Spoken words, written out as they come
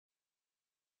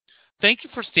Thank you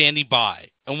for standing by,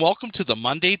 and welcome to the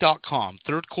MNDY.com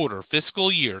third quarter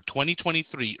fiscal year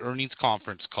 2023 earnings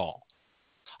conference call.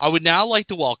 I would now like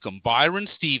to welcome Byron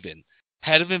Stephen,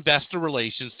 Head of Investor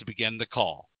Relations, to begin the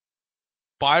call.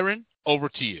 Byron, over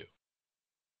to you.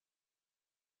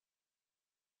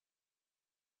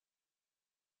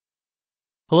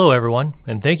 Hello, everyone,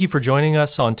 and thank you for joining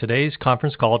us on today's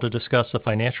conference call to discuss the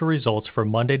financial results for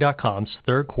MNDY.com's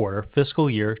third quarter fiscal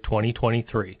year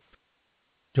 2023.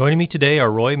 Joining me today are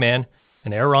Roy Mann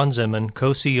and Eran Zinman,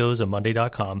 co-CEOs of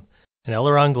MNDY.com, and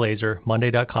Eliran Glazer,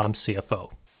 MNDY.com's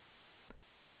CFO.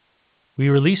 We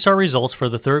released our results for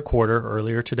the third quarter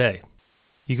earlier today.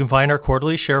 You can find our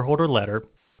quarterly shareholder letter,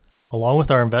 along with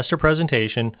our investor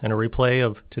presentation and a replay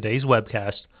of today's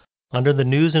webcast, under the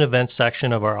News and Events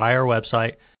section of our IR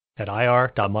website at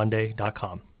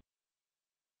ir.monday.com.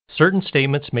 Certain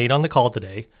statements made on the call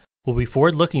today will be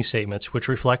forward-looking statements which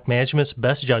reflect management's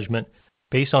best judgment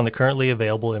based on the currently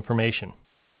available information.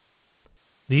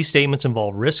 These statements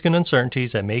involve risks and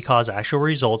uncertainties that may cause actual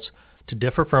results to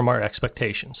differ from our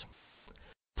expectations.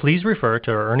 Please refer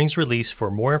to our earnings release for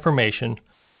more information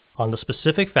on the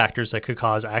specific factors that could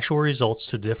cause actual results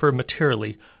to differ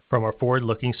materially from our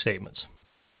forward-looking statements.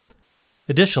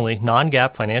 Additionally,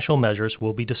 non-GAAP financial measures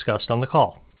will be discussed on the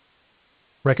call.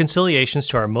 Reconciliations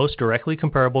to our most directly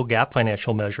comparable GAAP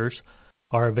financial measures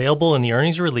are available in the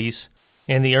earnings release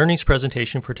and the earnings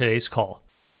presentation for today's call,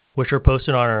 which are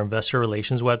posted on our investor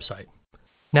relations website.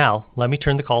 Now, let me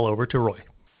turn the call over to Roy.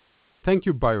 Thank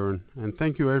you, Byron, and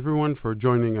thank you everyone for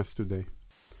joining us today.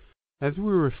 As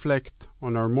we reflect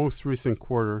on our most recent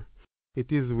quarter, it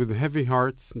is with heavy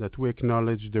hearts that we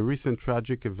acknowledge the recent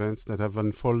tragic events that have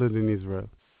unfolded in Israel.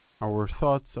 Our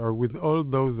thoughts are with all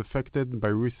those affected by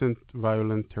recent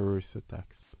violent terrorist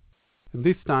attacks. At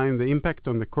this time, the impact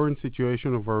on the current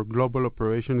situation of our global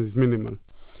operation is minimal,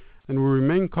 and we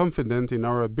remain confident in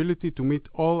our ability to meet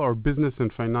all our business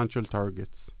and financial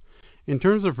targets. In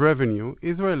terms of revenue,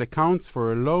 Israel accounts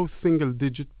for a low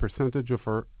single-digit percentage of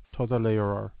our total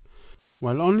ARR.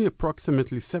 While only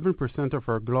approximately 7% of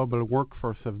our global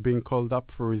workforce have been called up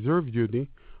for reserve duty,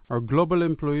 our global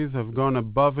employees have gone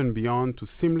above and beyond to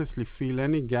seamlessly fill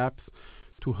any gaps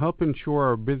to help ensure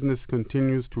our business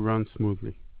continues to run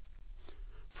smoothly.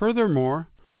 Furthermore,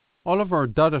 all of our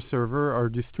data servers are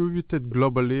distributed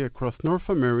globally across North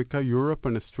America, Europe,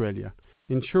 and Australia,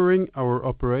 ensuring our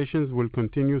operations will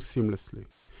continue seamlessly.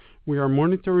 We are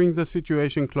monitoring the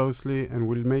situation closely and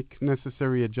will make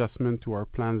necessary adjustments to our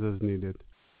plans as needed.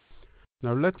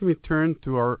 Now let me turn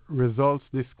to our results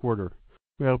this quarter.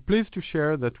 We are pleased to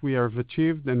share that we have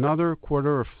achieved another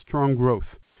quarter of strong growth,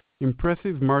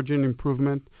 impressive margin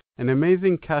improvement, and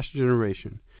amazing cash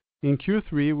generation. In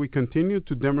Q3, we continued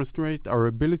to demonstrate our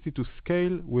ability to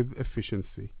scale with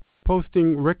efficiency,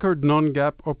 posting record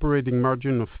non-GAAP operating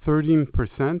margin of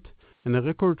 13% and a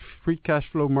record free cash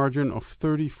flow margin of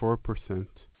 34%.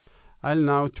 I'll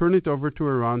now turn it over to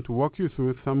Eran to walk you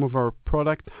through some of our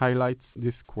product highlights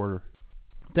this quarter.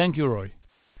 Thank you, Roy.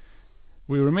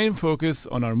 We remain focused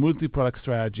on our multi-product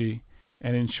strategy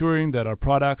and ensuring that our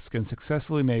products can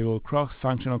successfully enable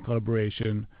cross-functional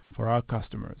collaboration for our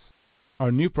customers.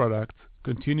 Our new products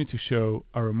continue to show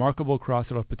a remarkable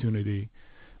cross-sell opportunity,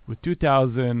 with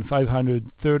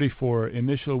 2,534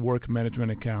 initial work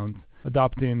management accounts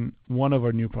adopting one of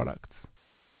our new products.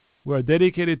 We are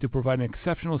dedicated to providing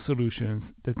exceptional solutions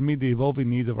that meet the evolving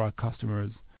needs of our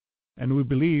customers, and we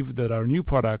believe that our new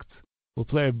products will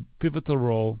play a pivotal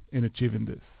role in achieving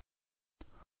this.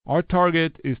 Our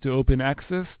target is to open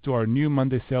access to our new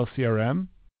Monday Sales CRM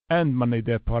and Monday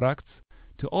Dev products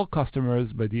to all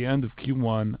customers by the end of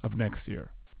Q1 of next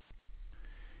year.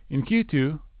 In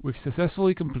Q2, we've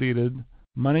successfully completed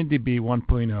MonayDB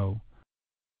 1.0.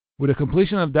 With the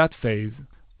completion of that phase,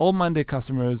 all Monday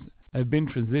customers have been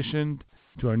transitioned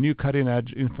to our new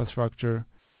cutting-edge infrastructure,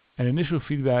 and initial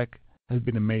feedback has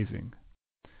been amazing.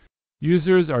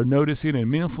 Users are noticing a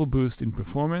meaningful boost in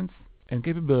performance and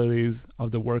capabilities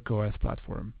of the Work OS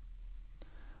platform.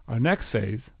 Our next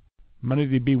phase,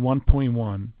 MonayDB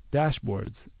 1.1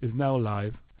 Dashboards, is now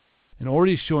live and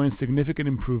already showing significant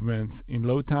improvements in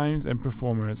load times and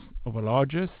performance of our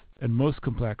largest and most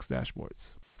complex dashboards.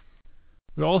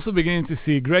 We're also beginning to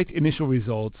see great initial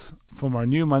results from our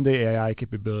new Monday AI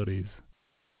capabilities,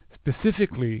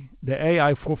 specifically the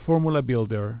AI for Formula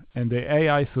Builder and the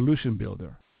AI Solution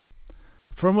Builder.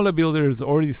 Formula Builder is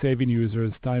already saving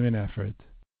users time and effort,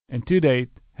 and to date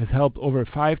has helped over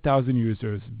 5,000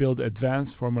 users build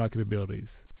advanced formula capabilities.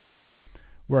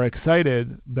 We're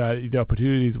excited by the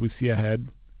opportunities we see ahead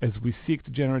as we seek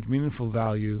to generate meaningful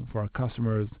value for our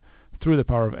customers through the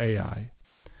power of AI.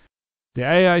 The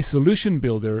AI Solution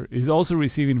Builder is also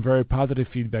receiving very positive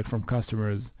feedback from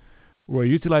customers who are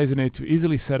utilizing it to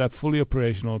easily set up fully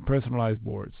operational, personalized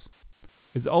boards.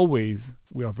 As always,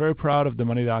 we are very proud of the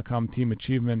Monday.com team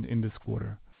achievement in this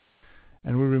quarter,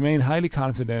 and we remain highly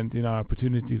confident in our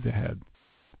opportunities ahead.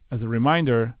 As a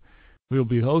reminder, we will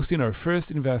be hosting our first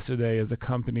Investor Day as a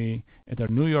company at our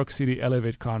New York City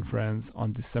Elevate conference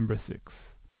on December 6th.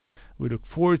 We look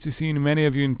forward to seeing many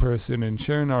of you in person and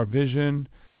sharing our vision,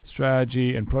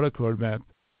 strategy, and product roadmap,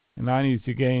 allowing you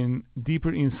to gain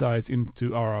deeper insights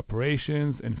into our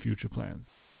operations and future plans.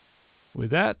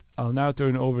 With that, I'll now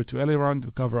turn over to Eliran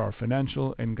to cover our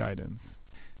financial and guidance.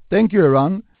 Thank you,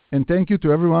 Eran, and thank you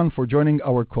to everyone for joining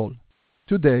our call.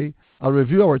 Today, I'll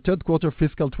review our third quarter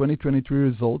fiscal 2023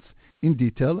 results in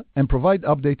detail and provide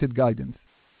updated guidance.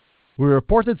 We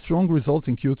reported strong results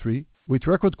in Q3 with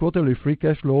record quarterly free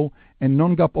cash flow and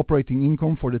non-GAAP operating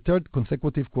income for the third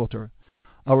consecutive quarter.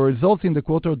 Our results in the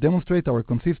quarter demonstrate our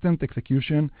consistent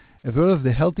execution as well as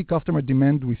the healthy customer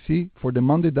demand we see for the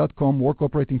Monday.com work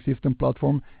operating system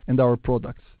platform and our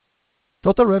products.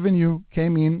 Total revenue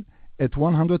came in at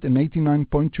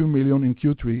 $189.2 million in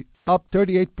Q3, up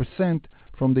 38%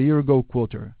 from the year-ago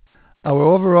quarter. Our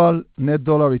overall net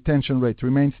dollar retention rate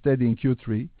remained steady in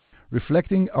Q3,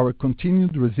 reflecting our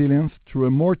continued resilience through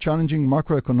a more challenging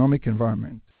macroeconomic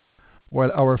environment.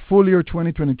 While our full year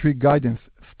 2023 guidance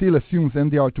still assumes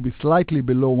NDR to be slightly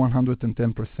below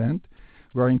 110%,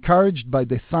 we are encouraged by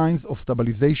the signs of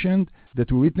stabilization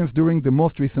that we witnessed during the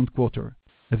most recent quarter.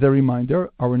 As a reminder,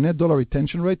 our net dollar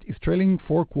retention rate is trailing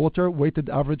 4-quarter weighted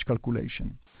average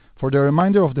calculation. For the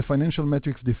remainder of the financial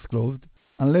metrics disclosed,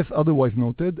 unless otherwise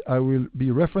noted, I will be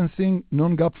referencing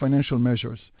non-GAAP financial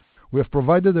measures. We have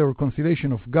provided a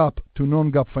reconciliation of GAAP to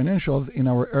non-GAAP financials in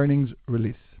our earnings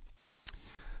release.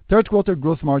 Third quarter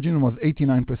gross margin was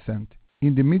 89%.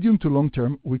 In the medium to long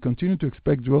term, we continue to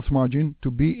expect gross margin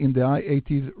to be in the high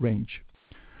 80s range.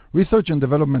 Research and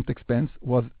development expense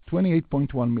was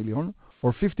 $28.1 million,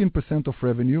 or 15% of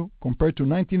revenue, compared to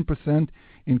 19%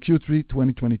 in Q3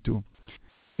 2022.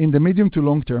 In the medium to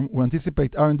long term, we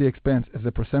anticipate R&D expense as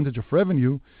a percentage of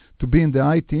revenue to be in the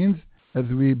high teens as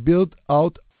we build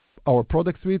out our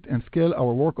product suite and scale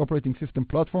our work operating system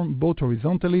platform both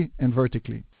horizontally and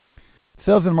vertically.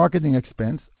 Sales and marketing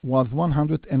expense was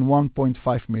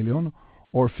 $101.5 million,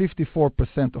 or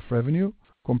 54% of revenue,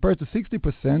 compared to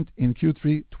 60% in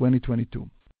Q3 2022.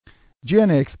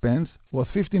 G&A expense was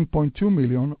 $15.2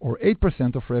 million, or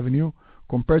 8% of revenue,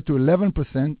 compared to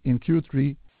 11% in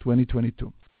Q3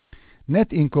 2022.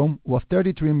 Net income was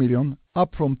 $33 million,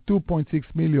 up from $2.6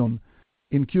 million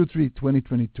in Q3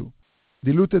 2022.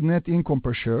 Diluted net income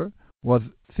per share was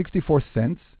 64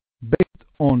 cents, based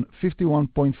on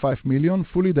 51.5 million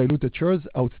fully diluted shares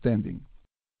outstanding.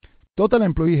 Total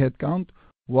employee headcount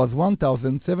was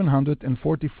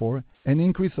 1,744, an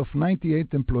increase of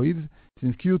 98 employees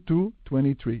since Q2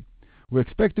 23. We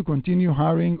expect to continue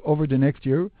hiring over the next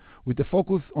year with a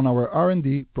focus on our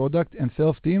R&D, product, and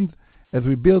sales teams as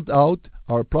we build out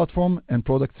our platform and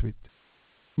product suite.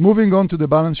 Moving on to the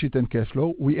balance sheet and cash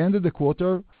flow, we ended the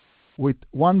quarter with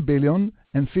 $1.05 billion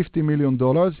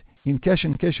in cash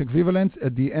and cash equivalents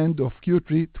at the end of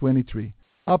Q3 23,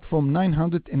 up from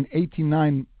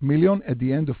 $989 million at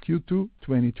the end of Q2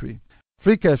 23.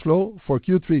 Free cash flow for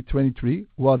Q3 23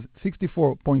 was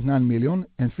 $64.9 million,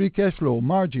 and free cash flow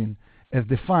margin, as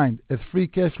defined as free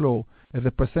cash flow as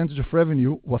a percentage of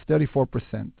revenue, was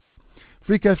 34%.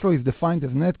 Free cash flow is defined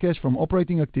as net cash from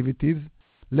operating activities,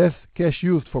 less cash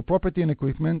used for property and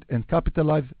equipment and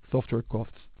capitalized software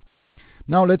costs.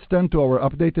 Now let's turn to our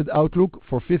updated outlook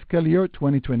for fiscal year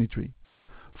 2023.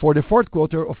 For the fourth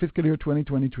quarter of fiscal year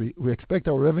 2023, we expect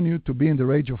our revenue to be in the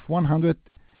range of $196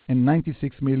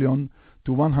 million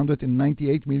to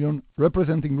 $198 million,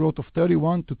 representing growth of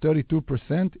 31% to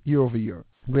 32% year-over-year.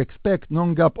 We expect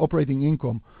non-GAAP operating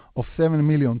income of $7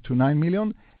 million to $9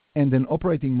 million and an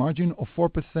operating margin of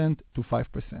 4% to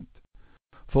 5%.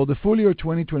 For the full year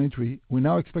 2023, we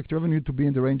now expect revenue to be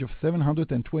in the range of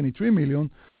 $723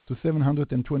 million to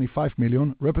 $725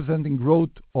 million, representing growth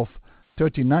of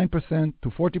 39% to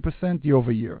 40%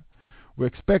 year-over-year. We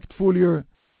expect full year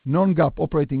non-GAAP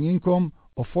operating income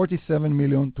of $47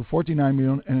 million to $49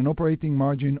 million and an operating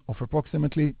margin of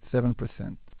approximately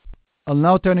 7%. I'll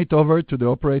now turn it over to the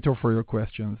operator for your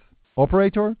questions.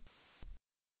 Operator?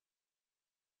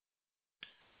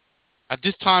 At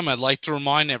this time, I'd like to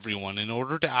remind everyone, in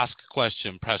order to ask a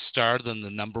question, press star, then the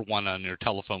number 1 on your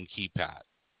telephone keypad.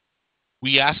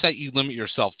 We ask that you limit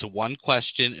yourself to one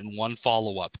question and one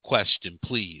follow-up question,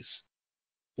 please.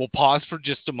 We'll pause for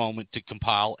just a moment to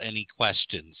compile any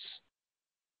questions.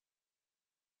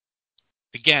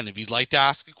 Again, if you'd like to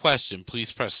ask a question, please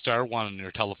press star 1 on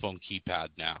your telephone keypad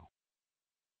now.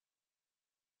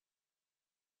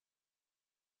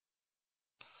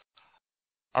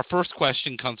 Our first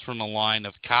question comes from the line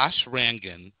of Kash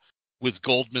Rangan with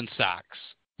Goldman Sachs.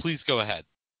 Please go ahead.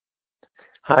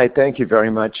 Hi, thank you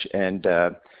very much, and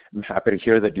I'm happy to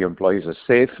hear that your employees are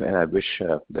safe, and I wish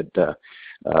that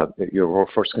your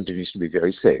workforce continues to be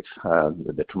very safe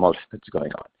with the tumult that's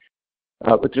going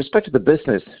on. With respect to the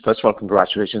business, first of all,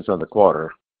 congratulations on the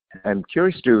quarter. I'm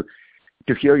curious to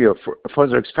hear your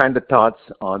further expanded thoughts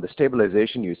on the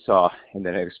stabilization you saw in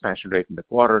the net expansion rate in the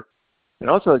quarter, and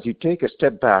also as you take a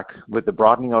step back with the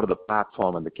broadening out of the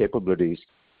platform and the capabilities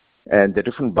and the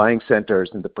different buying centers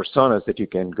and the personas that you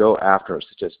can go after,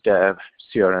 such as dev,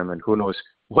 CRM, and who knows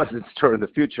what's in store in the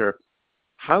future.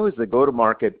 How is the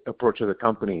go-to-market approach of the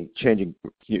company changing?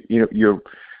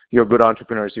 You're good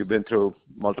entrepreneurs. You've been through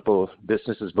multiple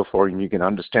businesses before, and you can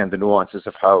understand the nuances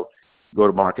of how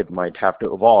go-to-market might have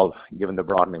to evolve given the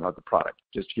broadening of the product.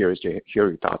 Just curious to hear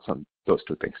your thoughts on those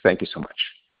two things. Thank you so much.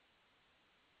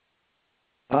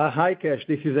 Hi, Kash.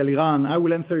 This is Eliran. I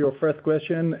will answer your first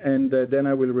question, and then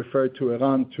I will refer to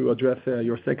Eran to address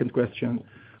your second question.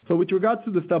 So with regards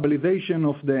to the stabilization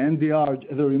of the NDR,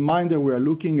 as a reminder, we are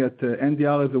looking at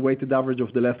NDR as a weighted average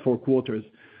of the last 4 quarters.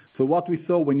 So what we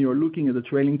saw when you're looking at the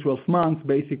trailing 12 months,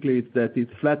 basically it's that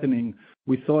it's flattening.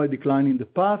 We saw a decline in the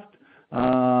past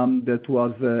that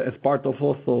was as part of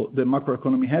also the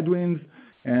macroeconomy headwinds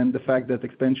and the fact that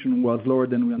expansion was lower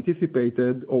than we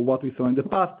anticipated or what we saw in the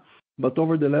past. But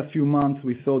over the last few months,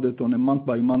 we saw that on a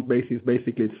month-by-month basis,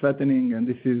 basically it's flattening, and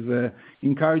this is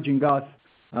encouraging us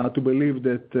to believe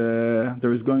that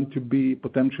there is going to be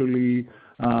potentially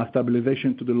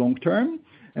stabilization to the long term.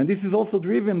 And this is also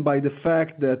driven by the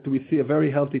fact that we see a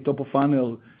very healthy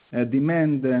top-of-funnel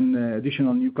demand and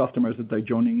additional new customers that are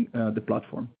joining the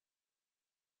platform.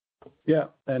 Yeah,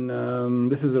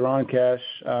 and this is Eran,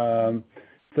 Kash.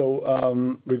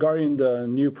 So regarding the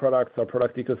new products, our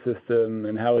product ecosystem,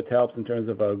 and how it helps in terms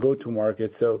of our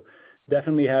go-to-market, so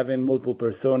definitely having multiple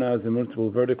personas and multiple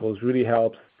verticals really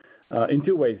helps in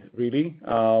 2 ways, really.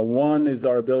 One is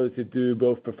our ability to do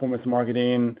both performance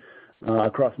marketing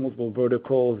across multiple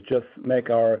verticals, just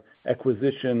make our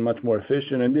acquisition much more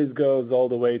efficient. And this goes all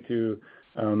the way to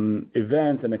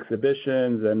events and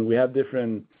exhibitions, and we have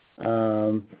different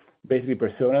basically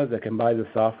personas that can buy the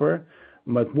software.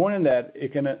 But more than that,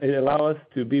 it allows us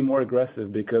to be more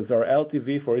aggressive because our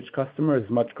LTV for each customer is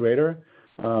much greater.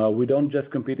 We don't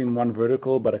just compete in one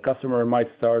vertical, but a customer might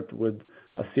start with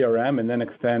a CRM and then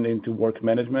expand into work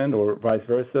management or vice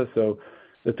versa. So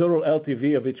the total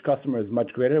LTV of each customer is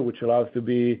much greater, which allows us to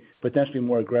be potentially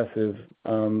more aggressive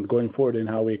going forward in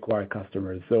how we acquire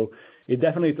customers. So it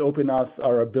definitely opens us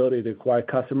our ability to acquire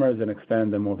customers and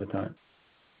expand them over time.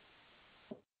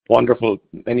 Wonderful.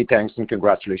 Many thanks and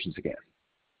congratulations again.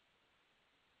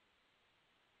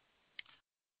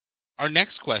 Our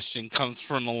next question comes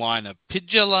from the line of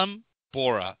Pinjalim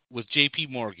Bora with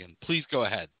JP Morgan. Please go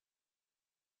ahead.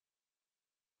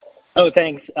 Oh,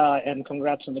 thanks, and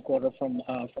congrats on the quarter from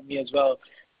me as well.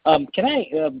 Can I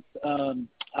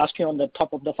ask you on the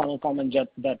top of the funnel comment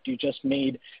that you just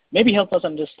made, maybe help us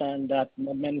understand that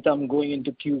momentum going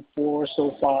into Q4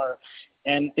 so far,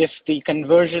 and if the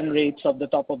conversion rates of the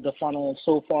top of the funnel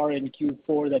so far in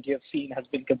Q4 that you have seen has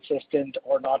been consistent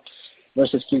or not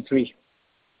versus Q3?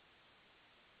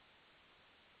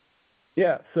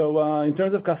 Yeah, so in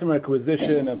terms of customer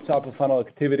acquisition and top of funnel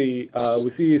activity,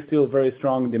 we see still very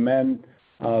strong demand,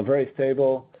 very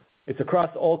stable. It's across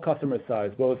all customer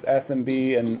size, both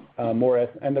SMB and more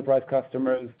enterprise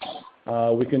customers.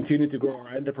 We continue to grow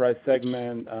our enterprise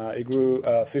segment. It grew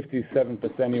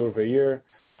 57% year over year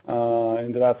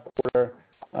in the last quarter.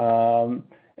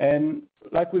 And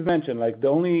like we've mentioned, like the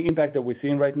only impact that we're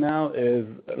seeing right now is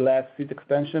less seat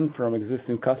expansion from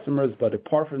existing customers. But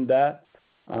apart from that,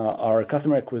 our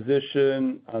customer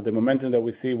acquisition, the momentum that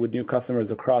we see with new customers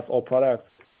across all products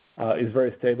is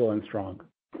very stable and strong.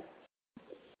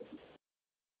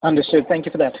 Understood. Thank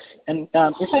you for that. And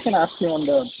if I can ask you on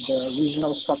the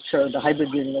regional structure, the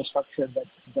hybrid regional structure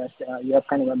that you have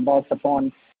kind of embarked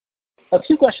upon, a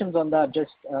few questions on that,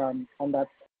 just on that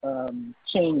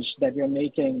change that you're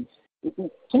making.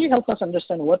 Can you help us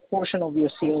understand what portion of your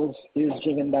sales is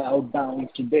driven by outbound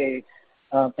today,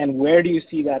 and where do you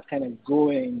see that kind of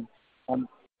going?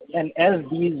 And as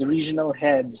these regional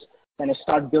heads kind of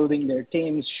start building their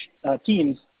teams,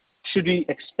 should we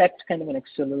expect kind of an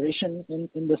acceleration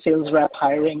in the sales rep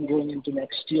hiring going into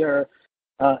next year?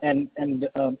 And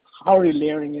how are you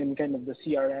layering in kind of the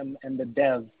CRM and the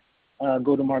dev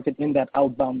go-to-market in that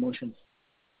outbound motion?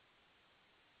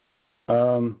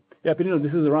 Yeah, Penino,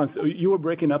 this is Ron. So you were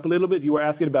breaking up a little bit. You were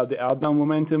asking about the outbound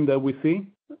momentum that we see.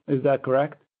 Is that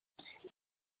correct?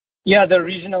 Yeah, the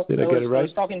regional. Did I get it right? I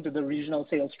was talking to the regional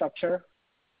sales structure.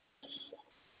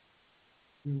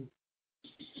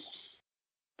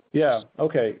 Yeah.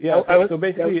 Okay. Yeah. So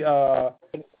basically, yeah.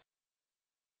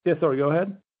 Sorry. Go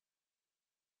ahead.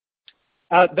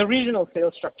 The regional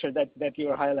sales structure that you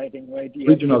were highlighting, right?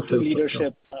 Regional sales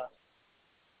leadership.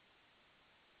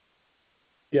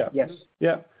 Yeah. Yes.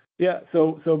 Yeah. Yeah.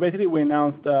 So basically, we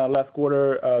announced last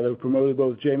quarter that we promoted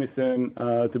both Jamison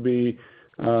to be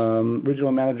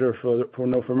regional manager for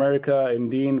North America and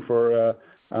Dean for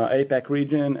APAC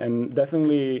region, and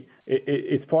definitely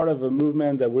it's part of a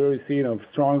movement that we're really seeing of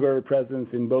stronger presence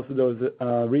in both of those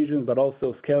regions, but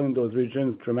also scaling those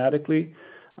regions dramatically.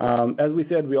 As we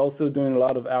said, we're also doing a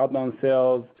lot of outbound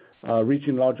sales,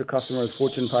 reaching larger customers,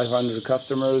 Fortune 500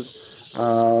 customers,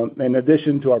 in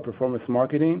addition to our performance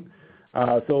marketing.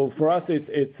 So for us,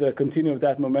 it's a continuing of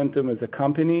that momentum as a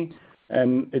company,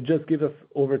 and it just gives us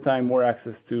over time more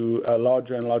access to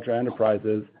larger and larger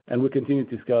enterprises, and we continue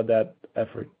to scale that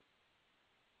effort.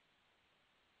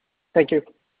 Thank you.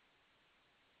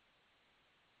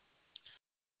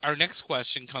 Our next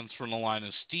question comes from the line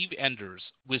of Steve Enders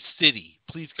with Citi.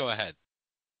 Please go ahead.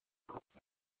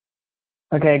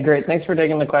 Okay, great. Thanks for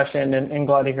taking the question, and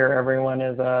glad to hear everyone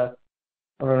is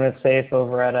safe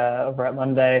over at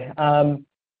Monday.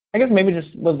 I guess maybe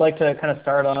just would like to kind of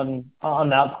start on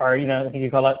that part. You know, I think you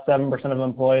call out 7% of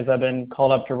employees have been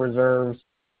called up to reserves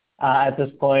at this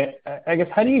point. I guess,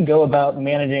 how do you go about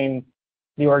managing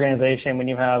the organization when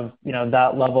you have, you know,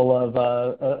 that level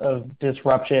of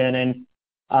disruption?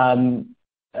 And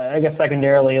I guess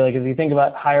secondarily, like, as you think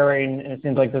about hiring, and it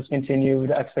seems like there's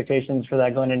continued expectations for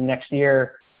that going into next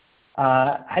year,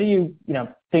 how do you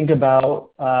think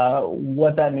about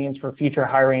what that means for future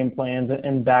hiring plans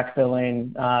and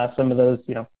backfilling some of those,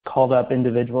 called up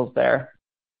individuals there?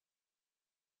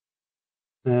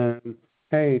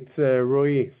 Hey, it's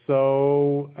Roy.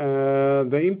 So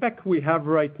the impact we have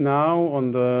right now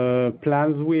on the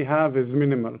plans we have is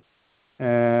minimal.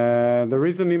 There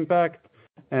is an impact,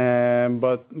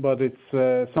 but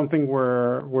it's something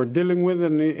we're dealing with,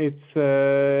 and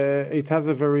it has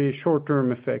a very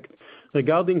short-term effect.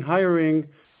 Regarding hiring,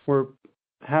 we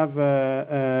have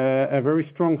a very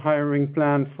strong hiring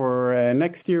plan for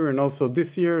next year and also this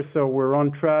year, so we're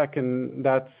on track, and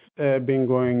that's been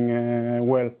going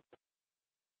well.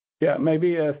 Yeah,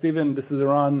 maybe, Stephen, this is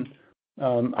Ron.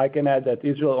 I can add that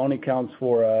Israel only counts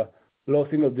for a low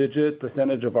single-digit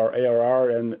percentage of our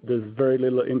ARR, and there's very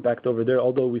little impact over there,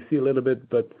 although we see a little bit,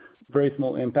 but very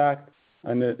small impact,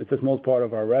 and it's a small part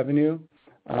of our revenue.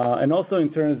 And also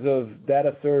in terms of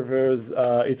data servers,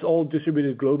 it's all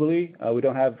distributed globally. We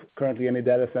don't have currently any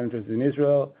data centers in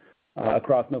Israel,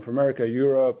 across North America,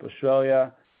 Europe,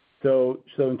 Australia. So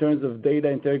in terms of data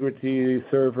integrity,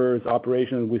 servers,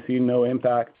 operations, we see no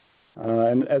impact.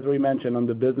 And as we mentioned, on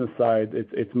the business side,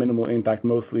 it's minimal impact,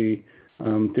 mostly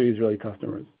to Israeli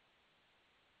customers.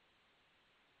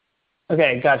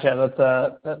 Okay, gotcha.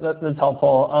 That's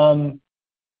helpful.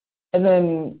 And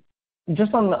then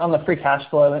just on the free cash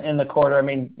flow in the quarter, I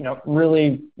mean,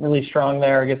 really, really strong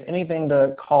there. I guess anything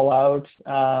to call out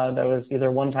that was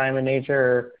either one time in nature,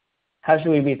 or how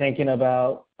should we be thinking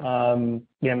about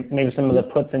maybe some of the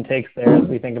puts and takes there as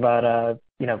we think about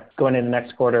going into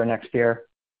next quarter or next year?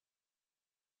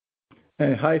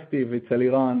 Hi, Steve. It's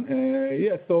Eliran.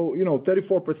 Yeah, so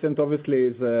 34% obviously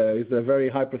is a very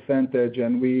high percentage,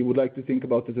 and we would like to think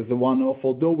about it as a one-off.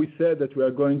 Although we said that we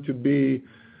are going to be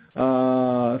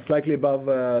slightly above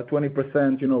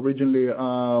 20%, originally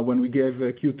when we gave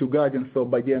Q2 guidance. So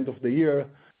by the end of the year,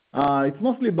 it's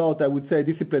mostly about, I would say,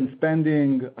 disciplined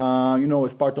spending,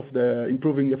 as part of the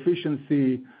improving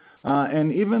efficiency.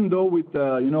 And even though with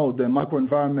the macro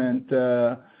environment,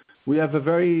 we have a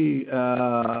very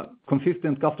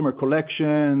consistent customer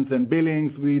collections and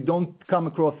billings. We don't come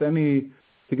across any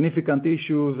significant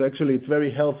issues. Actually, it's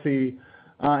very healthy.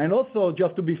 And also,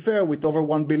 just to be fair, with over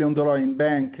 $1 billion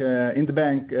in the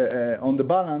bank on the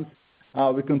balance,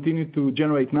 we continue to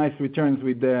generate nice returns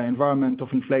with the environment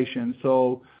of inflation.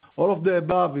 So all of the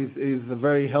above is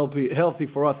very healthy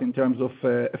for us in terms of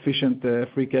efficient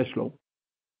free cash flow.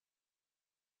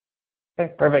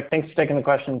 Okay, perfect. Thanks for taking the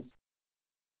questions.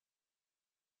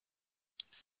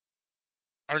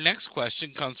 Our next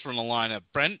question comes from the line of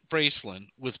Brent Bracelin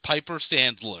with Piper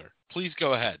Sandler. Please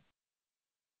go ahead.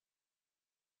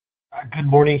 Good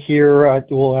morning here.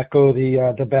 We'll echo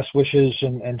the best wishes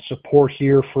and support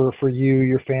here for you,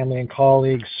 your family, and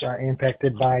colleagues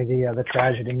impacted by the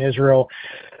tragedy in Israel.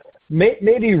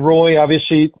 Maybe Roy,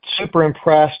 obviously super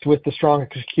impressed with the strong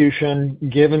execution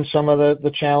given some of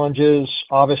the challenges.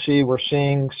 Obviously, we're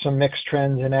seeing some mixed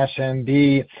trends in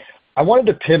SMB. I wanted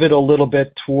to pivot a little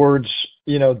bit towards,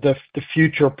 the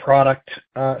future product,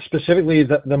 specifically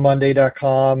the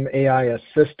Monday.com AI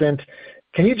assistant.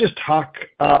 Can you just talk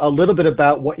a little bit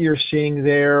about what you're seeing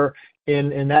there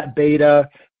in that beta,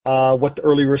 what the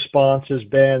early response has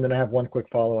been? Then I have one quick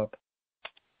follow-up.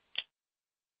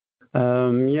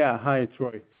 Hi, it's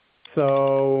Roy.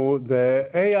 So the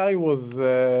AI was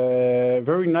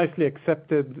very nicely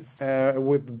accepted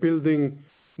with building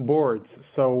boards.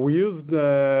 So we used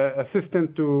the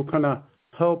assistant to kind of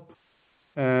help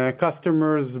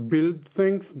customers build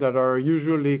things that are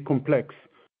usually complex,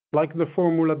 like the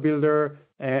formula builder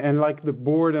and like the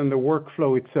board and the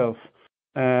workflow itself.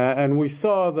 And we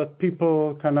saw that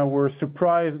people kind of were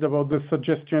surprised about the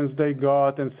suggestions they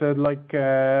got and said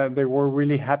they were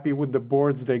really happy with the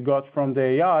boards they got from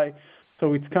the AI.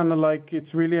 So it's kind of like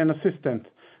it's really an assistant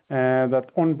that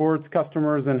onboards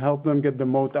customers and help them get the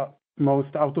most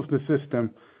out of the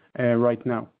system right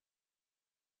now.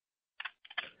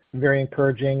 Very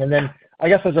encouraging. And then I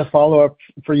guess as a follow-up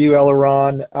for you,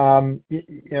 Eliran,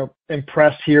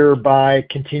 impressed here by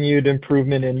continued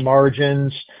improvement in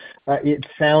margins. It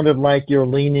sounded like you're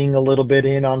leaning a little bit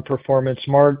in on performance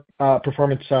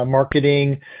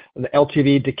marketing. The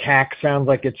LTV to CAC sounds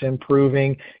like it's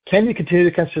improving. Can you continue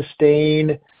to kind of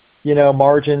sustain,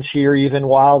 margins here even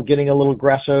while getting a little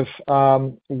aggressive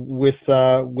with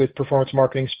performance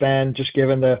marketing spend, just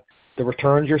given the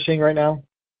returns you're seeing right now?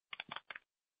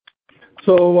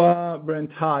 So,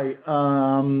 Brent, hi.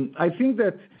 I think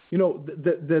that,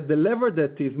 the lever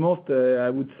that is most, I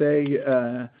would say,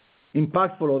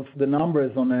 impactful of the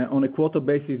numbers on a quarter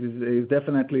basis is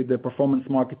definitely the performance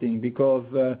marketing, because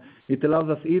it allows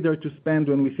us either to spend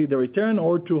when we see the return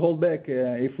or to hold back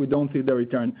if we don't see the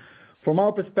return. From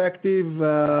our perspective,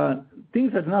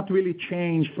 things have not really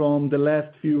changed from the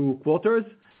last few quarters.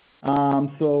 We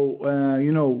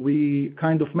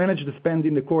kind of manage the spend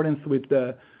in accordance with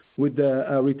the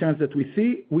returns that we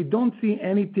see. We don't see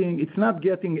anything. It's not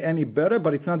getting any better,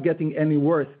 but it's not getting any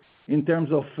worse in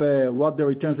terms of what the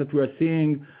returns that we are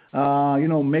seeing.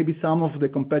 Maybe some of the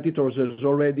competitors has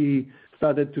already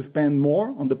started to spend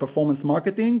more on the performance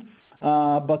marketing.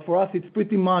 But for us, it's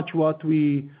pretty much what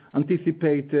we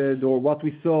anticipated or what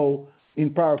we saw in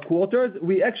prior quarters.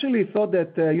 We actually thought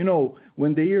that,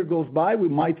 when the year goes by, we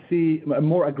might see a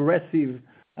more aggressive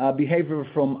behavior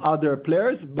from other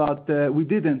players, but we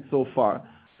didn't so far.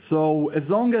 So as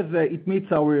long as it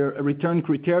meets our return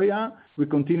criteria, we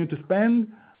continue to spend.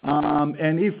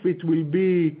 And if it will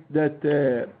be that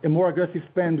a more aggressive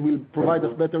spend will provide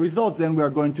us better results, then we are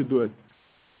going to do it.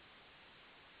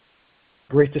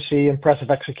 Great to see impressive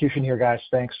execution here, guys.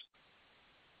 Thanks.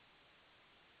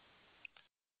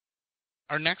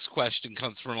 Our next question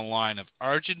comes from a line of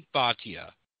Arjun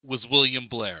Bhatia with William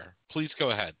Blair. Please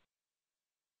go ahead.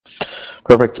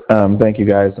 Perfect. Thank you,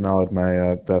 guys, and I'll add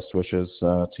my best wishes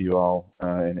to you all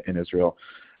in Israel.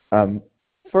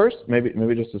 First,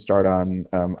 maybe just to start on,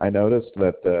 I noticed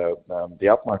that the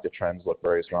upmarket trends look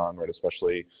very strong, right?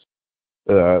 Especially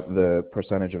the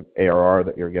percentage of ARR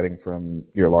that you're getting from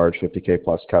your large 50K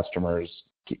plus customers.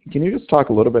 Can you just talk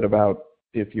a little bit about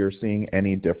if you're seeing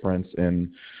any difference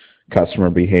in customer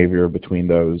behavior between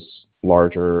those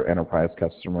larger enterprise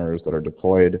customers that are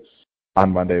deployed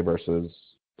on Monday versus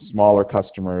smaller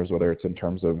customers, whether it's in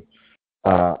terms of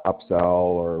upsell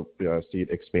or seat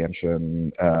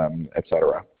expansion, et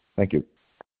cetera? Thank you.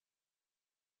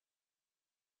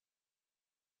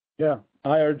 Yeah.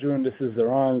 Hi, Arjun. This is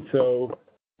Eran. So,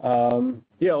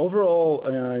 overall,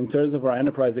 in terms of our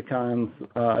enterprise accounts,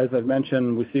 as I've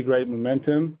mentioned, we see great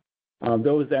momentum.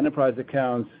 Those enterprise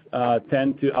accounts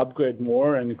tend to upgrade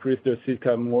more and increase their seat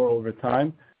count more over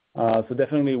time. So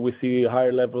definitely we see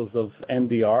higher levels of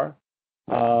NDR.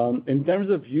 In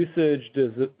terms of usage,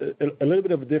 there's a little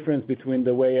bit of a difference between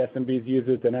the way SMBs use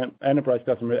it and enterprise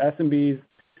customers. SMBs,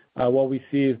 what we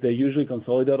see is they usually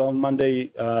consolidate on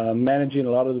Monday, managing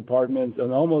a lot of departments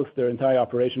and almost their entire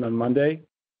operation on Monday.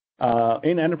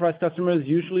 In enterprise customers,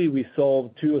 usually we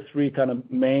solve 2 or 3 kind of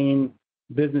main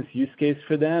business use case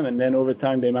for them, and then over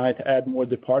time they might add more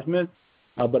departments,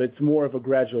 but it's more of a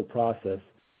gradual process.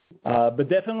 But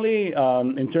definitely,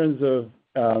 in terms of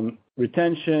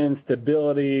retention,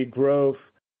 stability, growth,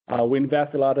 we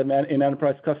invest a lot in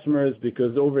enterprise customers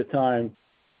because over time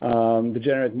they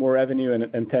generate more revenue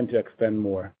and tend to expand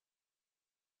more.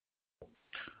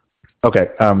 Okay,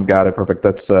 got it. Perfect.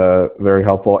 That's very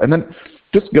helpful. And then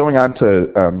just going on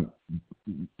to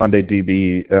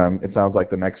MondayDB, it sounds like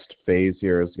the next phase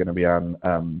here is going to be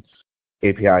on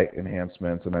API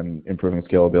enhancements and then improving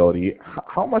scalability.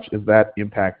 How much is that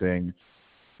impacting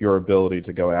your ability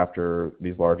to go after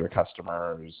these larger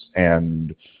customers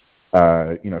and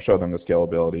show them the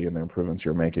scalability and the improvements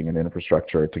you're making in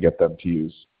infrastructure to get them to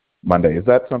use Monday? Is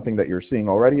that something that you're seeing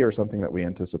already, or something that we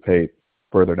anticipate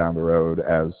further down the road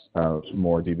as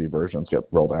more DB versions get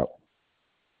rolled out?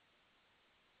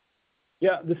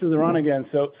 Yeah, this is Ron again.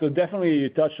 So definitely you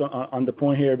touched on the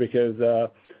point here, because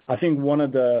I think one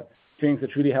of the things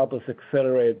that really help us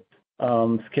accelerate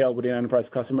scale within enterprise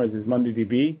customers is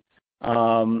MondayDB.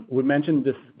 We mentioned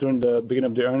this during the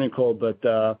beginning of the earnings call,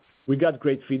 but we got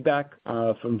great feedback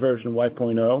from version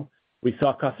 1.0. We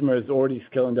saw customers already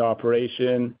scaling their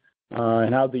operation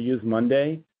and how they use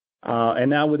Monday. And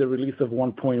now with the release of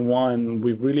 1.1,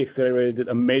 we've really accelerated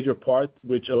a major part,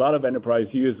 which a lot of enterprise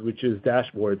use, which is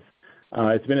dashboards.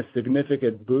 It's been a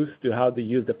significant boost to how they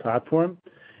use the platform.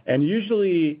 And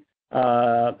usually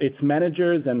it's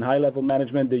managers and high-level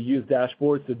management that use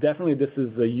dashboards. So definitely this is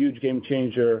a huge game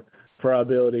changer for our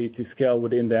ability to scale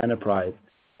within the enterprise.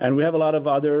 And we have a lot of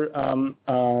other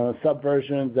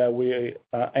subversions that we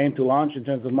aim to launch in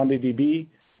terms of MondayDB.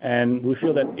 And we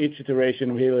feel that each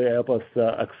iteration really help us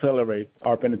accelerate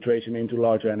our penetration into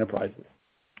larger enterprises.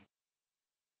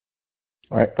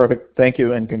 All right, perfect. Thank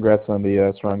you, and congrats on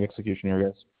the strong execution here,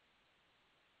 guys.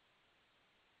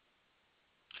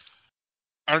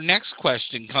 Our next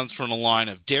question comes from the line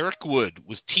of Derek Wood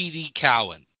with TD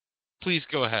Cowen. Please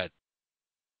go ahead.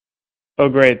 Oh,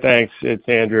 great. Thanks. It's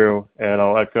Andrew, and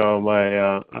I'll echo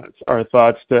our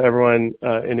thoughts to everyone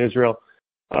in Israel.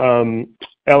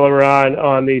 Eliran,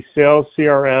 on the sales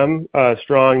CRM,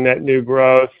 strong net new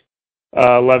growth,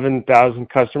 11,000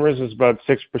 customers is about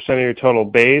 6% of your total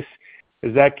base.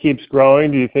 As that keeps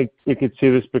growing, do you think we could see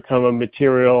this become a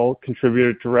material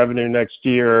contributor to revenue next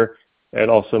year and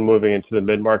also moving into the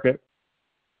mid-market?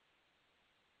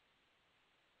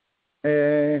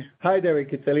 Hi,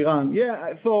 Derek. It's Eliran.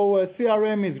 Yeah, so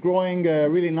CRM is growing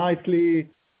really nicely.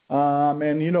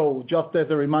 And, just as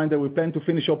a reminder, we plan to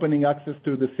finish opening access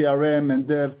to the CRM and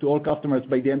dev to all customers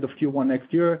by the end of Q1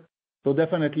 next year. So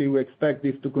definitely we expect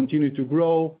this to continue to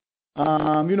grow.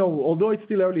 Although it's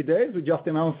still early days, we just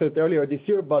announced it earlier this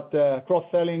year, but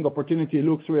cross-selling opportunity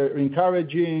looks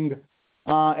encouraging.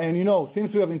 And,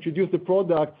 since we have introduced the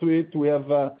product suite, we have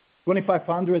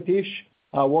 2,500-ish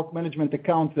work management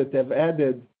accounts that have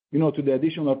added, to the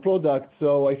additional product.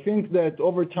 So I think that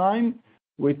over time,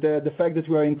 with the fact that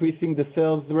we are increasing the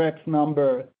sales reps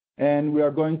number and we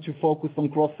are going to focus on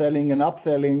cross-selling and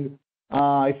upselling,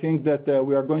 I think that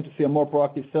we are going to see a more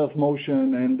proactive sales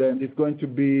motion, and it's going to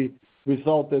be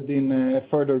resulted in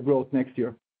further growth next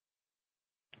year.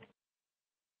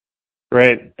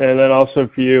 Great. And then also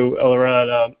for you,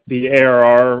 Eliran, the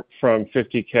ARR from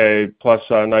 50K plus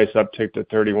a nice uptick to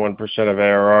 31% of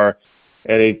ARR.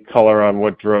 Any color on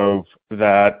what drove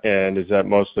that, and is that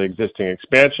mostly existing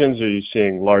expansions? Are you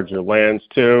seeing larger lands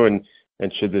too,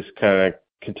 and should this kind of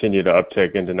continue to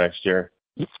uptick into next year?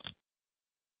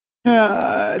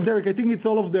 Yeah, Derek, I think it's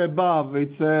all of the above. We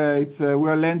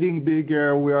are landing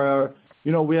bigger.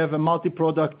 We have a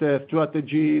multi-product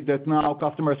strategy that now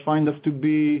customers find us to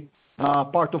be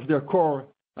part of their core,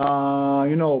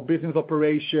 business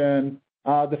operation.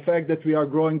 The fact that we are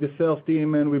growing the sales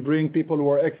team and we bring people who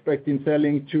are expert in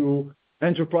selling to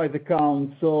enterprise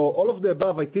accounts. So all of the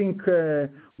above, I think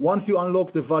once you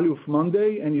unlock the value of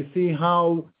Monday and you see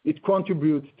how it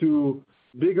contributes to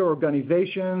bigger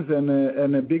organizations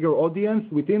and a bigger audience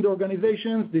within the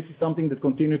organizations, this is something that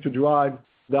continues to drive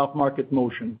the upmarket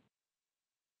motion.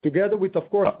 Together with, of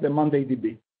course, the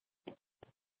MondayDB.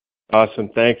 Awesome.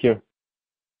 Thank you.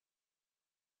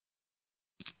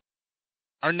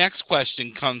 Our next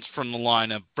question comes from the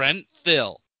line of Brent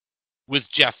Thill with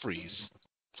Jefferies.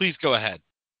 Please go ahead.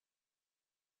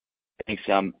 Thanks.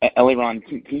 Eliran,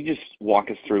 can you just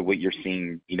walk us through what you're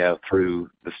seeing,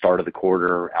 through the start of the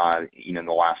quarter, in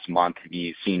the last month? Have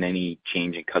you seen any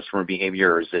change in customer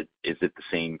behavior, or is it the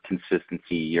same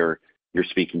consistency you're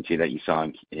speaking to that you saw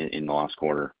in the last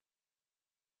quarter?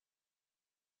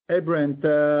 Hey, Brent.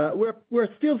 We're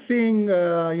still seeing,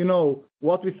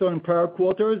 what we saw in prior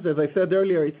quarters. As I said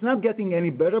earlier, it's not getting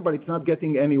any better, but it's not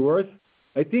getting any worse.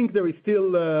 I think there is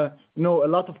still, a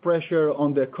lot of pressure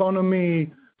on the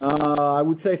economy. I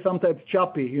would say sometimes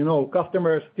choppy.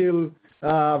 Customers still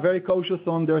very cautious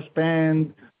on their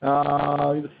spend.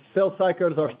 Sales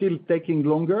cycles are still taking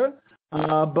longer.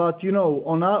 But,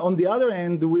 on the other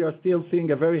end, we are still seeing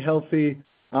a very healthy,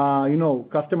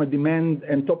 customer demand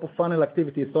and top of funnel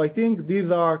activity. So I think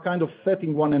these are kind of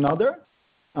setting one another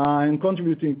and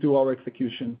contributing to our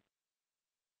execution.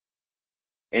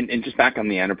 And just back on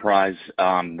the enterprise,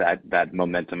 that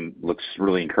momentum looks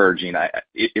really encouraging.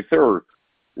 If there were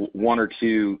one or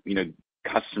two,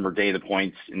 customer data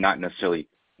points, not necessarily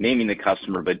naming the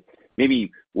customer, but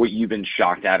maybe what you've been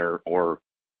shocked at or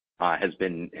has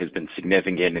been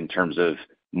significant in terms of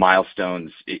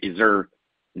milestones. Is there,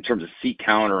 in terms of seat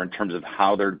count or in terms of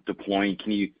how they're deploying,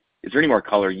 is there any more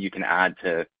color you can add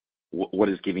to what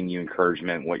is giving you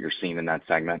encouragement, what you're seeing in that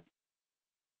segment?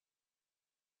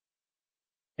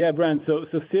 Yeah, Brent. So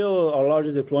still our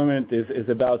largest deployment is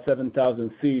about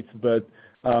 7,000 seats, but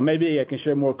maybe I can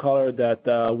share more color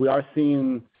that we are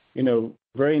seeing,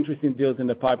 very interesting deals in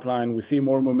the pipeline. We see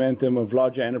more momentum of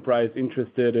larger enterprise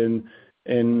interested in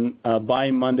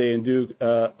buying Monday and do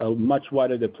a much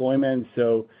wider deployment.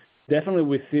 So definitely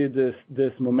we see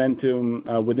this momentum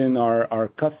within our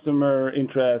customer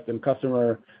interest and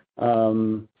customer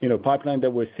pipeline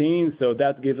that we're seeing. So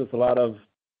that gives us a lot of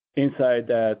insight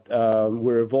that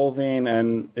we're evolving,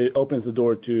 and it opens the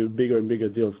door to bigger and bigger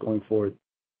deals going forward.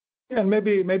 Yeah, and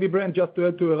maybe Brent, just to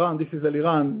add to Eran, this is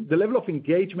Eliran. The level of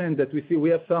engagement that we see, we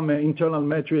have some internal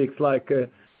metrics like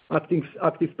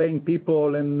active paying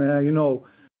people and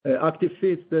active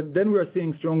seats. Then we are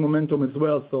seeing strong momentum as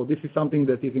well. So this is something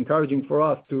that is encouraging for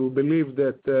us to believe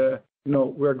that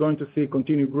we are going to see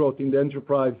continued growth in the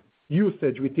enterprise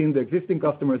usage within the existing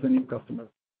customers and new customers.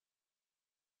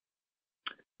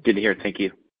 Good to hear. Thank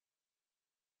you.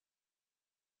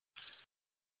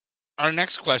 Our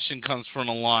next question comes from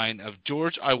a line of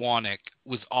George Iwanyc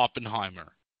with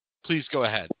Oppenheimer. Please go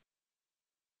ahead.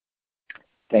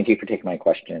 Thank you for taking my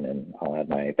question, and I'll add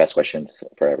my best wishes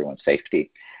for everyone's safety.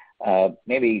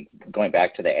 Maybe going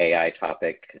back to the AI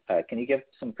topic, can you give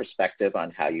some perspective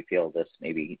on how you feel this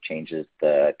maybe changes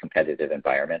the competitive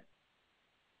environment?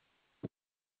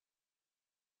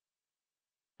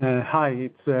 Hi,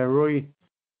 it's Roy.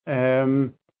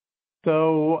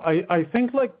 So I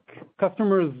think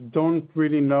customers don't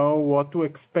really know what to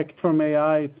expect from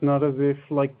AI. It's not as if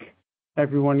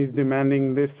everyone is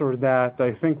demanding this or that.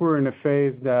 I think we're in a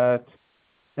phase that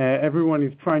everyone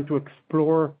is trying to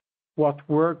explore what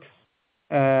works,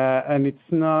 and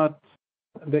it's not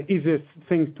the easiest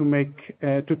thing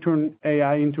to turn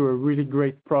AI into a really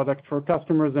great product for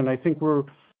customers. And I think we're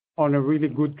on a really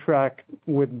good track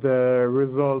with the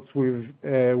results we've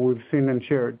seen and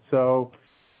shared. So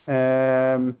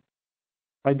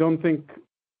I don't think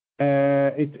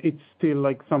it's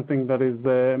still something that is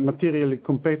materially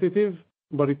competitive,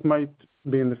 but it might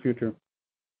be in the future.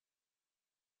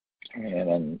 And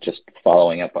then just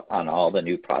following up on all the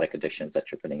new product additions that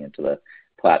you're putting into the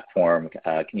platform,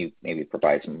 can you maybe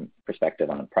provide some perspective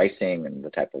on pricing and the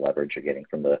type of leverage you're getting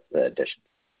from the additions?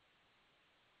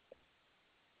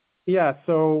 Yeah,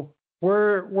 so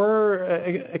we're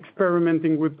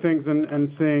experimenting with things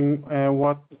and seeing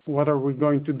what are we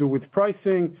going to do with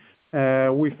pricing.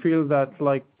 We feel that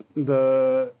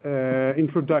the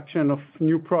introduction of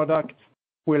new products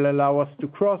will allow us to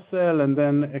cross-sell and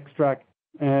then extract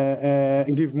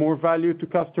and give more value to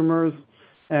customers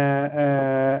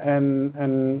and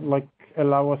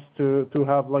allow us to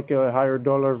have a higher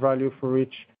dollar value for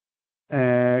each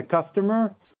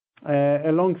customer.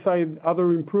 Alongside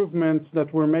other improvements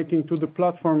that we're making to the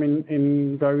platform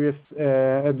in various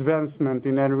advancements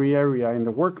in every area, in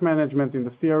the work management, in the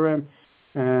CRM,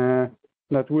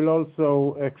 that will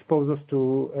also expose us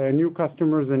to new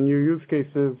customers and new use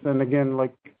cases, and again,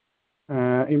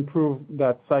 improve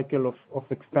that cycle of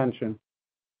expansion.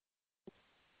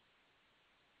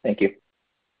 Thank you.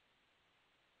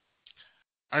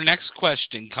 Our next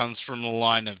question comes from the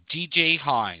line of DJ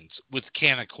Hynes with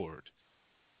Canaccord.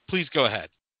 Please go ahead.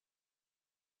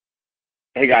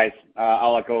 Hey, guys.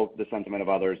 I'll echo the sentiment of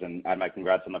others and add my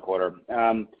congrats on the quarter.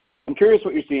 I'm curious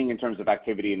what you're seeing in terms of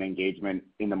activity and engagement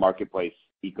in the marketplace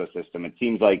ecosystem. It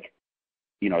seems like,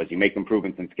 as you make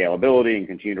improvements in scalability and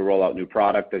continue to roll out new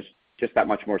product, there's just that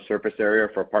much more surface area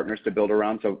for partners to build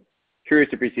around. So curious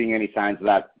if you're seeing any signs of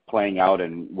that playing out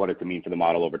and what it could mean for the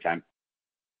model over time.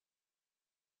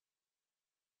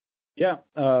 Yeah.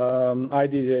 Hi,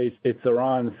 DJ. It's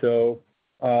Eran. So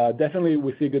definitely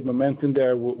we see good momentum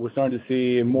there. We're starting to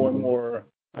see more and more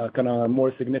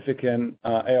more significant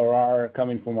ARR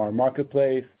coming from our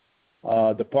marketplace.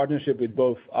 The partnership with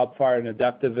both Upfire and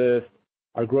Adaptavist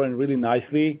are growing really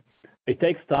nicely. It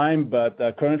takes time, but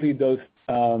currently those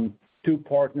two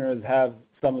partners have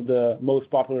some of the most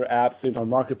popular apps in our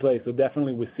marketplace. So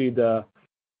definitely we see the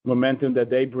momentum that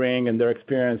they bring and their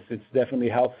experience. It's definitely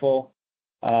helpful.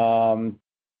 So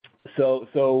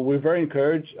we're very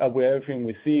encouraged with everything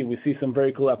we see. We see some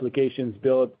very cool applications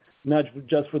built, not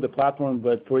just for the platform,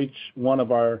 but for each one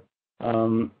of our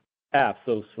apps.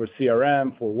 So for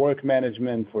CRM, for work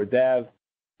management, for dev.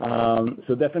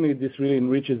 So definitely this really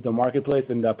enriches the marketplace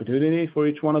and the opportunity for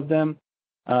each one of them.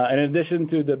 In addition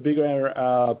to the bigger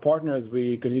partners,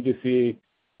 we continue to see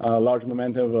large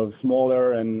momentum of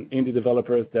smaller and indie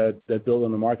developers that build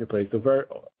on the marketplace. So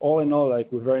all in all,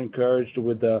 like, we're very encouraged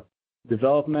with the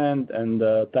development and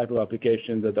the type of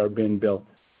applications that are being built.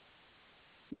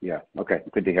 Yeah. Okay.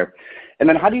 Good to hear. And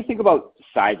then how do you think about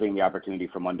sizing the opportunity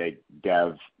for Monday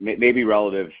Dev, maybe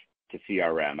relative to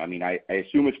CRM? I mean, I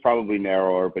assume it's probably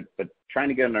narrower, but trying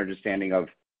to get an understanding of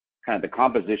kind of the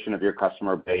composition of your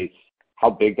customer base, how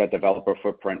big that developer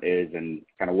footprint is, and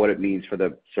kind of what it means for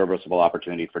the serviceable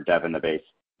opportunity for Dev in the base,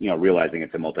 realizing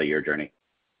it's a multi-year journey.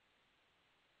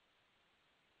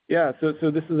 Yeah. So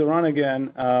this is Eran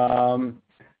again.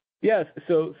 Yes.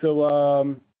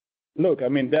 So look, I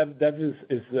mean, Dev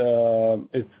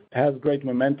has great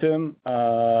momentum.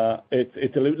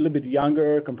 It's a little bit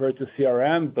younger compared to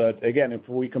CRM, but again, if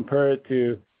we compare it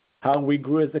to how we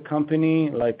grew as a company,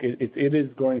 like it is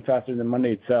growing faster than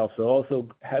Monday itself. So also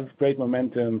has great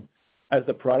momentum as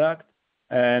a product.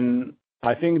 And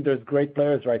I think there's great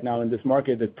players right now in this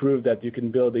market that prove that you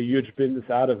can build a huge business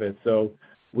out of it. So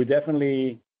we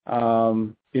definitely,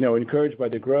 encouraged by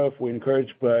the growth. We're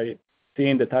encouraged by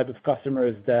seeing the type of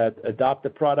customers that adopt the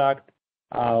product.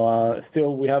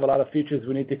 Still, we have a lot of features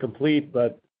we need to complete,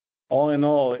 but all in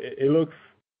all, it looks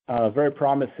very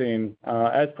promising,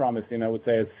 as promising, I would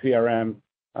say, as CRM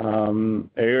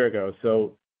a year ago.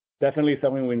 So definitely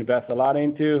something we invest a lot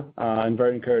into, and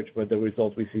very encouraged by the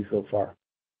results we see so far.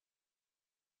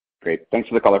 Great. Thanks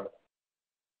for the color.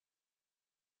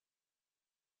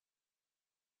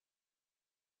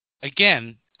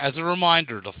 Again, as a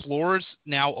reminder, the floor is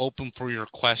now open for your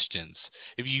questions.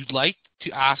 If you'd like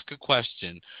to ask a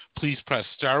question, please press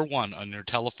star 1 on your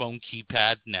telephone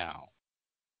keypad now.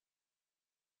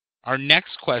 Our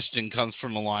next question comes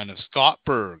from the line of Scott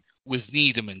Berg with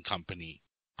Needham & Company.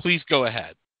 Please go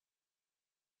ahead.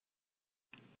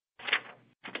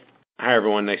 Hi,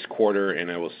 everyone. Nice quarter,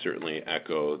 and I will certainly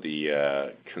echo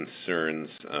the concerns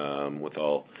with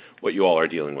all what you all are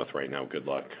dealing with right now. Good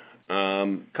luck.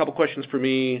 Couple questions for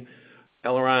me.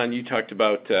 Eliran, you talked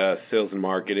about sales and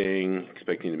marketing,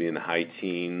 expecting to be in the high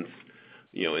teens,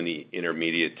 in the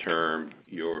intermediate term.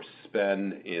 Your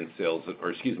spend in sales,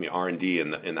 R&D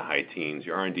in the high teens.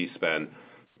 Your R&D spend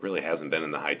really hasn't been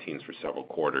in the high teens for several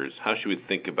quarters. How should we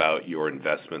think about your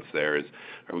investments there?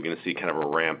 Are we going to see kind of a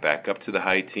ramp back up to the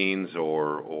high teens,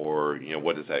 or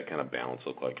what does that kind of balance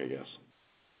look like, I guess?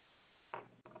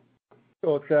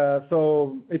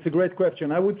 So it's a great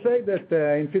question. I would say that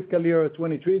in fiscal year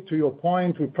 23, to your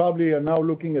point, we probably are now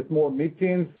looking at more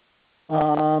mid-teens.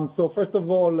 So first of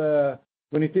all,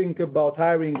 when you think about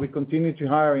hiring, we continue to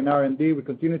hire in R&D. We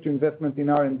continue to investment in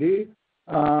R&D.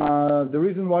 The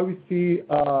reason why we see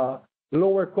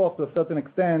lower cost to a certain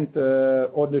extent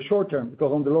on the short term,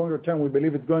 because on the longer term, we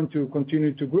believe it's going to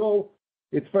continue to grow.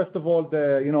 It's first of all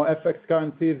the FX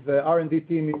currencies. The R&D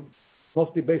team is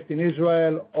mostly based in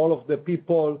Israel. All of the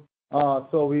people,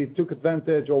 so we took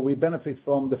advantage, or we benefit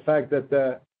from the fact that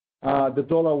the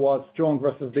dollar was strong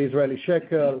versus the Israeli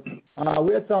shekel.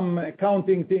 We had some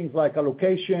accounting things like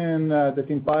allocation that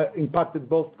impacted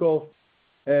both costs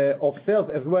of sales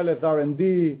as well as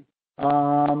R&D.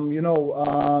 And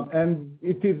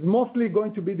it is mostly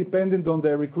going to be dependent on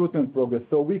the recruitment progress.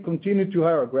 So we continue to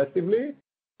hire aggressively.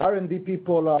 R&D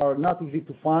people are not easy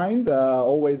to find.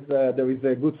 Always there is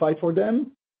a good fight for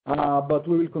them. But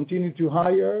we will continue to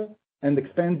hire and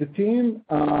expand the team.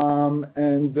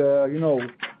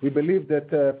 We believe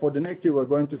that for the next year, we're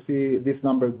going to see this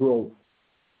number grow.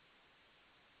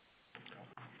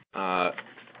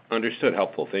 Understood.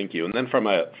 Helpful. Thank you. And then from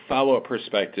a follow-up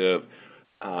perspective,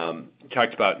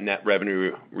 talked about net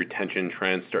revenue retention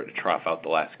trends starting to trough out the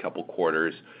last couple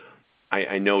quarters.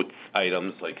 I know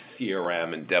items like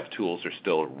CRM and DevTools are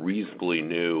still reasonably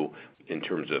new in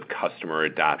terms of customer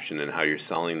adoption and how you're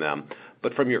selling them.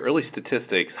 But from your early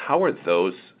statistics, how are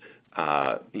those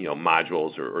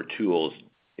modules or tools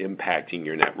impacting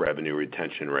your net revenue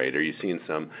retention rate? Are you seeing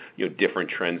some different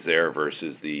trends there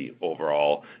versus the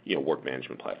overall work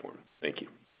management platform? Thank you.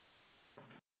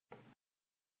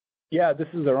 Yeah, this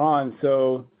is Eran.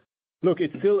 So look,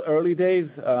 it's still early days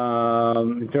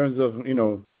in terms of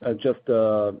just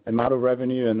amount of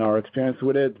revenue and our experience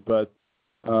with it, but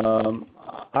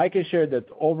I can share that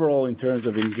overall in terms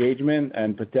of engagement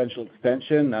and potential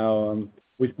expansion,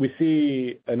 we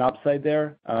see an upside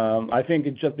there. I think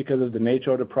it's just because of the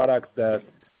nature of the products that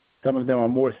some of them are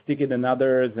more sticky than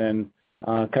others, and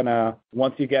kind of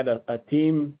once you get a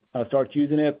team start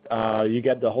using it, you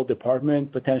get the whole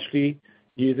department potentially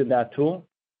using that tool.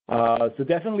 So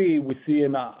definitely we see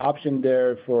an option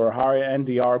there for higher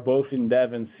NDR, both in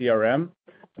dev and CRM.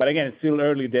 But again, it's still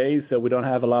early days, so we don't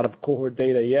have a lot of cohort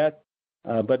data yet.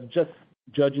 But just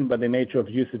judging by the nature of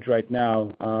usage right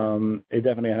now, it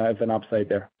definitely has an upside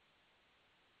there.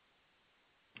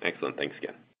 Excellent. Thanks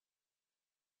again.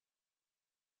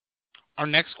 Our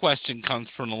next question comes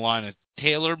from the line of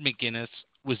Taylor McGinnis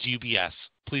with UBS.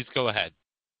 Please go ahead.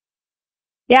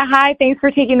 Yeah, hi. Thanks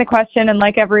for taking the question. And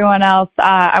like everyone else,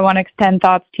 I want to extend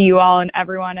thoughts to you all and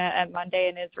everyone at Monday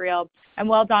in Israel. And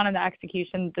well done on the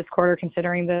execution this quarter,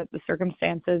 considering the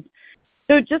circumstances.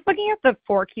 So just looking at the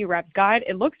 4Q reps guide,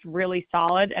 it looks really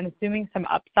solid. And assuming some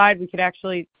upside, we could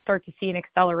actually start to see an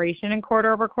acceleration in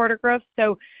quarter-over-quarter growth.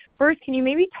 So first, can you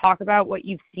maybe talk about what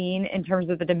you've seen in terms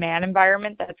of the demand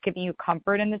environment that's giving you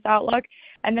comfort in this outlook?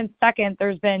 And then second,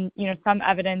 there's been some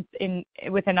evidence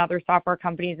within other software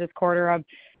companies this quarter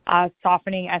of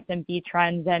softening SMB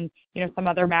trends and some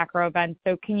other macro events.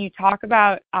 So can you talk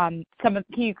about can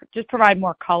you just provide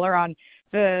more color on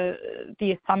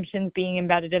the assumptions being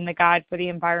embedded in the guide for the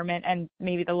environment and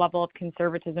maybe the level of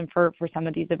conservatism for some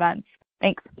of these events?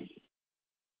 Thanks.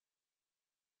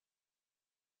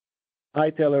 Hi,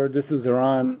 Taylor. This is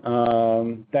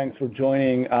Eran. Thanks for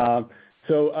joining.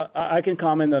 So I can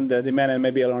comment on the demand, and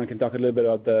maybe Eran can talk a little bit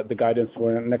about the guidance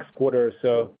for the next quarter.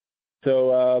 So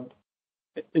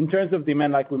in terms of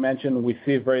demand, like we mentioned, we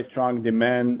see very strong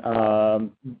demand,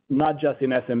 not just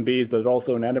in SMBs, but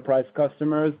also in enterprise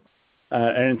customers.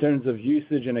 And in terms of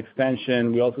usage and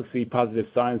expansion, we also see positive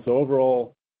signs. So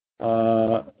overall,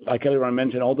 like Eran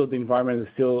mentioned, although the environment is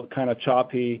still kind of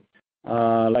choppy,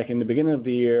 like in the beginning of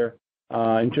the year,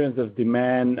 in terms of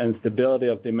demand and stability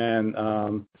of demand,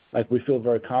 like we feel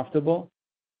very comfortable.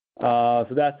 So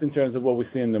that's in terms of what we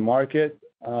see in the market.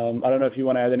 I don't know if you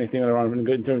want to add anything around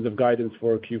in terms of guidance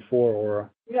for Q4 or.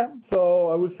 Yeah. So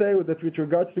I would say that with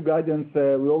regards to guidance,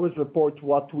 we always report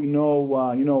what we know,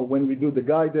 when we do the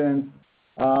guidance.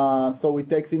 So it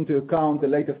takes into account the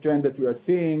latest trend that we are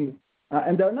seeing.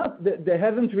 And they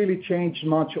haven't really changed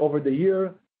much over the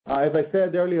year. As I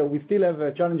said earlier, we still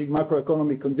have challenging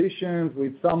macroeconomic conditions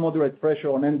with some moderate pressure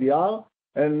on NDR.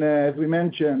 And as we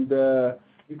mentioned,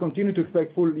 we continue to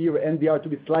expect full year NDR to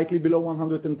be slightly below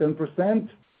 110%.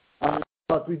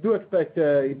 But we do expect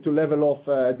it to level off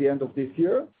at the end of this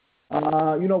year.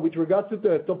 With regards to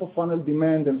the top of funnel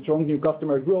demand and strong new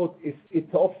customer growth, it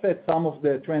offsets some of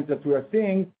the trends that we are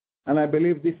seeing. And I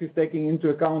believe this is taking into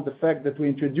account the fact that we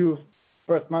introduced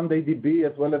first Monday DB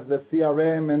as well as the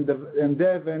CRM and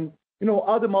dev and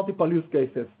other multiple use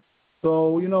cases.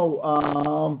 So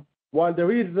while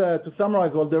there is, to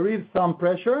summarize, there is some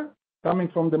pressure coming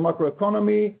from the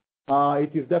macroeconomy,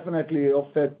 it is definitely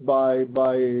offset by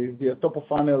the top of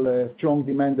funnel strong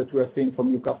demand that we are seeing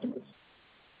from new customers.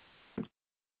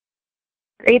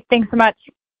 Great. Thanks so much.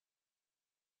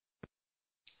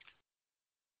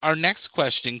 Our next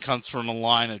question comes from a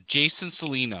line of Jason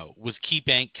Celino with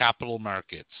KeyBanc Capital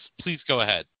Markets. Please go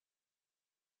ahead.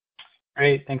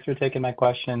 Great. Thanks for taking my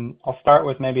question. I'll start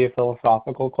with maybe a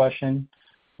philosophical question.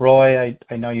 Roy,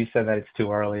 I know you said that it's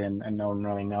too early and no one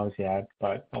really knows yet,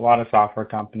 but a lot of software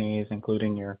companies,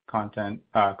 including your content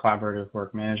collaborative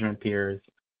work management peers,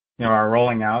 are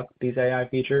rolling out these AI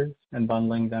features and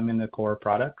bundling them in the core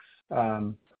products.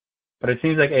 But it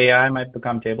seems like AI might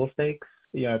become table stakes.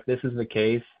 If this is the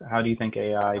case, how do you think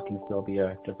AI can still be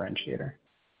a differentiator?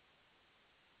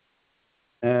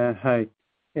 Hi.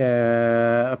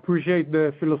 Appreciate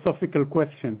the philosophical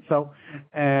question. So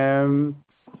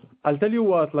I'll tell you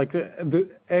what, like the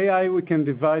AI we can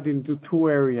divide into two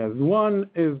areas. One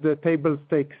is the table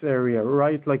stakes area,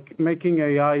 right? Like making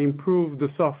AI improve the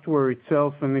software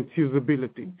itself and its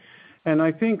usability. And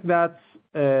I think that's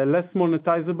less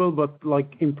monetizable, but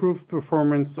like improved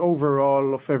performance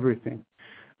overall of everything.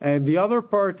 And the other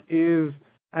part is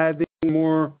adding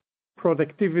more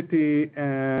productivity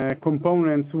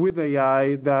components with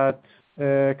AI that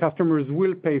customers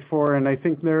will pay for, and I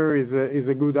think there is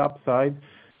a good upside.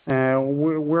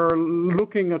 We're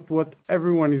looking at what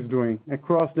everyone is doing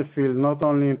across the field, not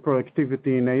only in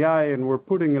productivity in AI, and we're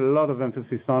putting a lot of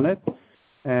emphasis on it.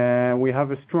 We have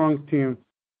a strong team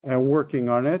working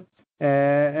on it.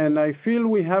 And I feel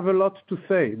we have a lot to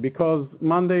say because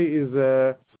Monday is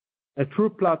a true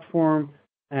platform,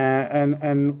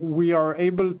 and we are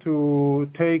able to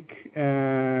take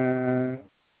and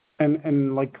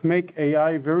like make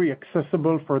AI very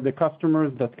accessible for the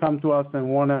customers that come to us and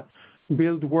want to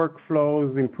build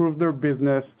workflows, improve their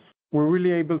business. We're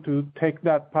really able to take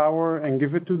that power and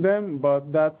give it to them,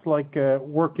 but that's like a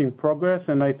work in progress,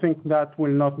 and I think that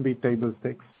will not be table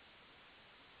stakes.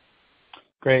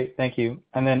 Great. Thank you.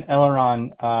 And then,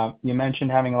 Eliran, you mentioned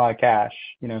having a lot of cash,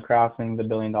 crossing the $1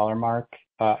 billion mark,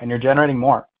 and you're generating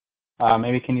more.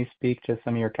 Maybe can you speak to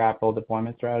some of your capital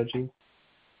deployment strategies?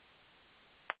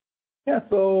 Yeah.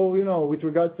 So, with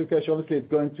regards to cash, obviously, it's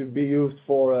going to be used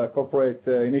for corporate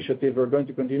initiative. We're going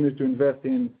to continue to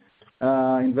investing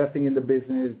in the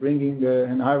business, bringing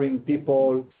and hiring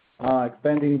people,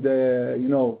 expanding the,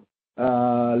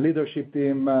 leadership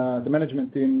team, the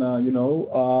management team,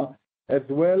 as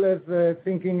well as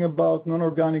thinking about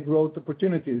non-organic growth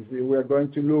opportunities. We are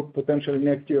going to look potentially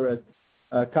next year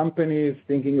at companies,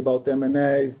 thinking about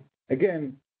M&A.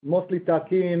 Again, mostly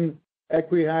tuck-in,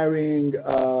 equity hiring,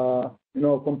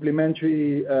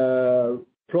 complementary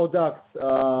products.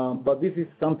 But this is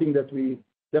something that we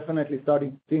definitely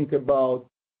starting to think about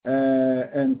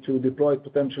and to deploy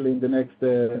potentially in the next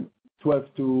 12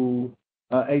 to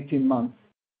 18 months.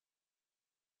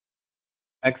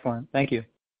 Excellent. Thank you.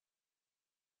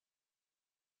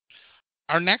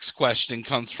 Our next question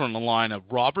comes from the line of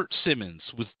Robert Simmons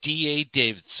with D.A.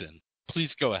 Davidson. Please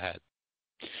go ahead.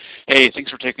 Hey, thanks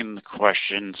for taking the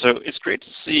question. So it's great to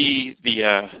see the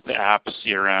app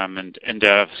CRM and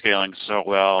dev scaling so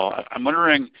well. I'm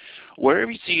wondering, where have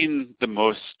you seen the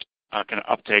most kind of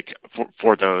uptake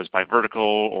for those, by vertical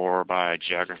or by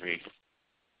geography?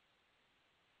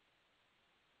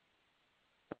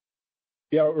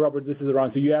 Yeah, Robert, this is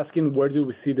Eran. So you're asking where do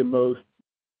we see the most?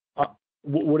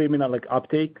 What do you mean, like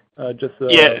uptake?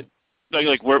 Yeah,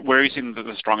 like where are you seeing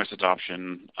the strongest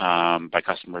adoption by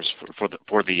customers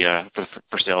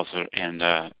for sales and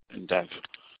dev?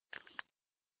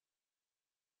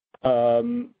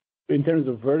 In terms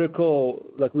of vertical,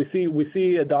 like we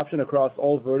see adoption across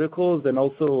all verticals and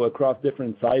also across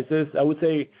different sizes. I would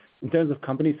say in terms of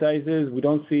company sizes, we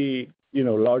don't see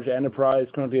large enterprise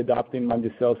currently adopting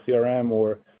Monday Sales CRM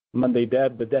or Monday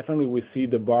Dev, but definitely we see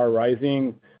the bar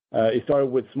rising. It started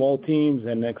with small teams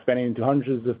and expanding into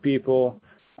hundreds of people,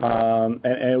 and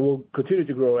it will continue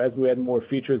to grow as we add more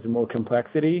features and more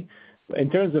complexity. In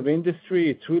terms of industry,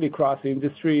 it's really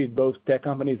cross-industry, both tech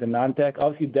companies and non-tech.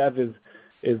 Obviously, Dev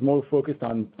is more focused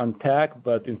on tech,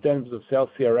 but in terms of Sales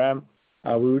CRM,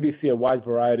 we really see a wide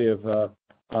variety of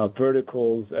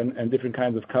verticals and different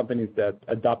kinds of companies that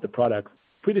adopt the product,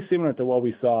 pretty similar to what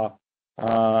we saw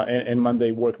in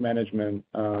Monday Work Management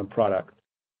product.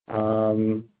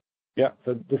 Yeah,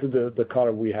 so this is the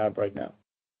color we have right now.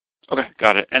 Okay,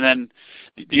 got it. And then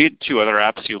you had two other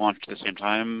apps you launched at the same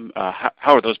time.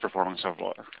 How are those performing so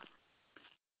far?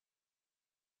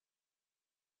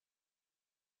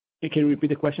 Can you repeat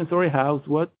the question? Sorry, how's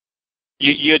what?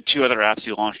 You had two other apps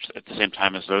you launched at the same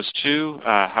time as those two.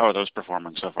 How are those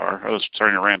performing so far? Are those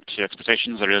starting to ramp to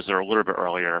expectations, or is there a little bit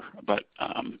earlier? But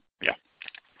yeah.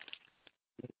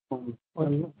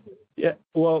 Yeah,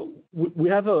 well, we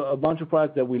have a bunch of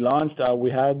products that we launched. We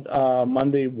had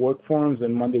Monday Work Forms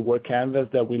and Monday Work Canvas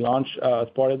that we launched as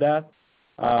part of that.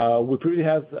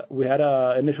 We had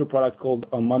an initial product called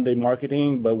Monday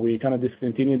Marketing, but we kind of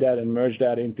discontinued that and merged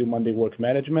that into Monday Work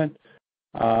Management.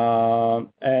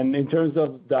 And in terms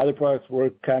of the other products,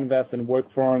 Work Canvas and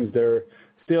Work Forms, they're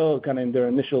still kind of in their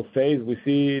initial phase. We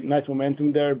see nice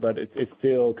momentum there, but it's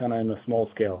still kind of in a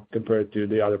small scale compared to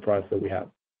the other products that we have.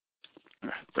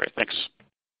 Great, thanks.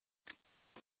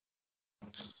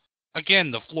 Again,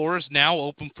 the floor is now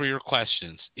open for your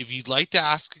questions. If you'd like to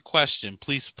ask a question,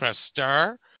 please press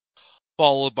star,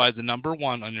 followed by the number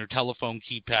 1 on your telephone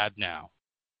keypad now.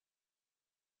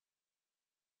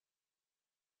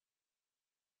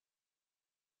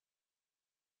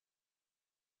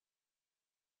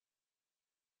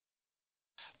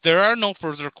 There are no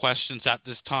further questions at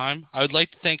this time. I would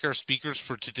like to thank our speakers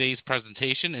for today's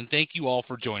presentation and thank you all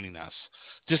for joining us.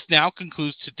 This now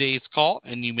concludes today's call,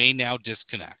 and you may now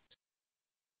disconnect.